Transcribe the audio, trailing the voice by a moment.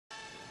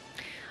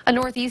A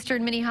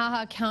northeastern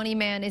Minnehaha County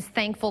man is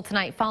thankful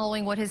tonight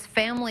following what his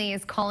family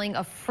is calling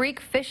a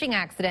freak fishing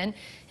accident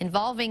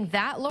involving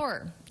that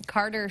lure.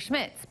 Carter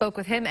Schmidt spoke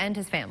with him and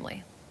his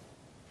family.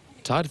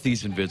 Todd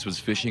Thiesenwitz was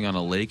fishing on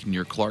a lake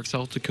near Clark,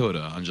 South Dakota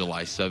on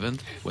July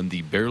 7th when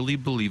the barely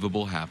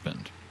believable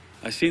happened.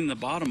 I seen the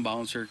bottom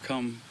bouncer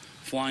come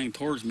flying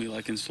towards me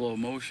like in slow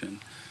motion.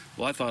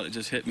 Well, I thought it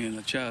just hit me in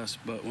the chest,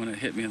 but when it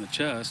hit me in the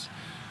chest,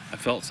 I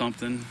felt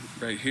something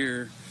right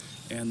here,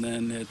 and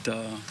then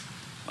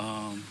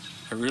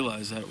I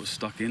realized that it was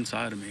stuck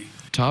inside of me.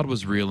 Todd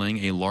was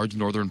reeling a large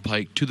northern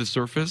pike to the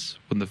surface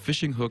when the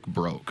fishing hook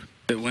broke.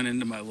 It went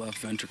into my left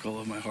ventricle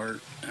of my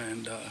heart,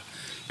 and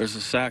there's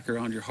a sac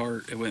around your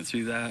heart. It went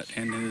through that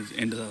and then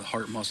into the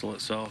heart muscle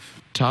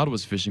itself. Todd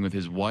was fishing with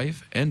his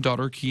wife and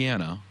daughter,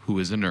 Kiana, who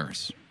is a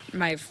nurse.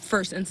 My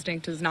first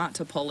instinct is not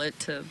to pull it,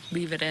 to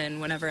leave it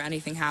in. Whenever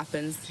anything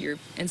happens, you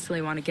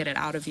instantly want to get it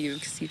out of you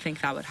because you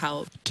think that would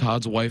help.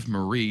 Todd's wife,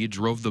 Marie,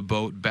 drove the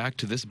boat back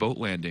to this boat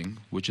landing,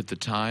 which at the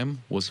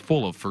time was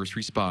full of first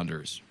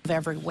responders.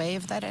 Every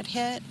wave that it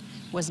hit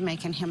was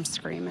making him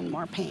scream in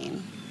more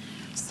pain.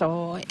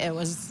 So it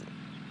was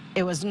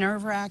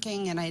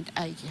nerve-wracking, and I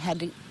had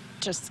to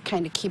just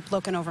kind of keep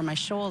looking over my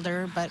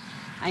shoulder, but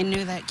I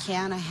knew that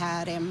Kiana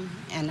had him,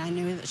 and I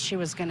knew that she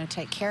was going to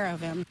take care of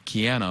him.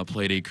 Kiana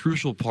played a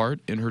crucial part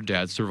in her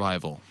dad's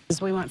survival.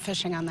 We went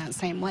fishing on that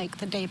same lake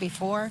the day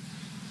before,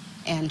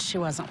 and she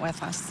wasn't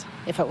with us.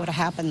 If it would have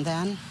happened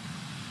then,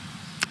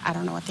 I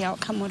don't know what the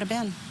outcome would have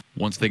been.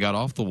 Once they got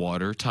off the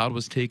water, Todd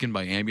was taken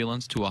by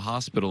ambulance to a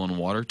hospital in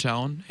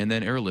Watertown and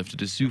then airlifted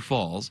to Sioux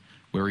Falls,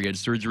 where he had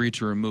surgery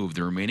to remove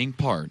the remaining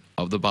part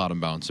of the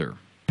bottom bouncer.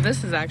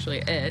 This is actually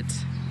it,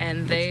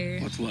 and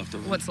what's left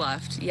of it? What's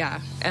left, yeah.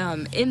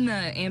 In the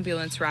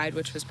ambulance ride,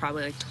 which was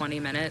probably like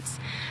 20 minutes,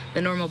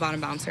 the normal bottom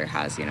bouncer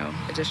has,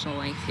 additional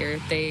length here.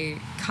 They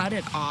cut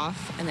it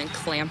off and then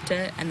clamped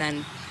it and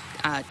then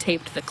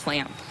taped the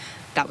clamp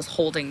that was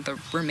holding the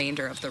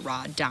remainder of the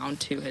rod down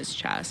to his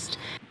chest.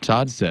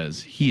 Todd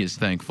says he is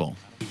thankful.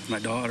 My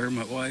daughter,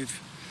 my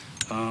wife,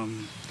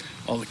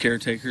 all the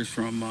caretakers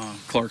from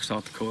Clark,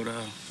 South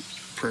Dakota,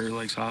 Prairie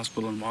Lakes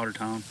Hospital in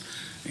Watertown,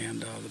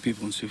 and the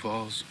people in Sioux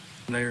Falls.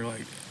 They're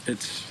like,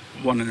 it's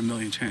 1 in a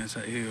million chance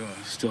that you're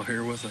still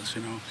here with us,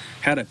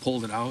 Had I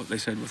pulled it out, they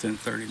said within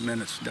 30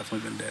 minutes,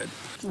 definitely been dead.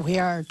 We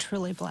are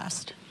truly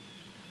blessed.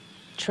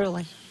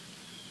 Truly.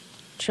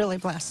 Truly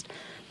blessed.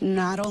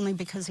 Not only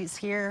because he's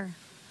here,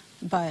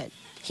 but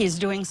he's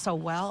doing so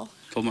well.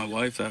 Told my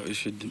wife that we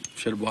should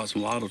have bought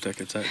some lotto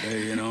tickets that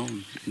day,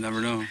 You never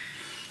know.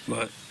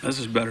 But this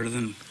is better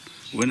than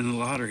winning the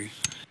lottery.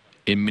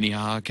 In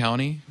Minnehaha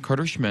County,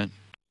 Carter Schmidt,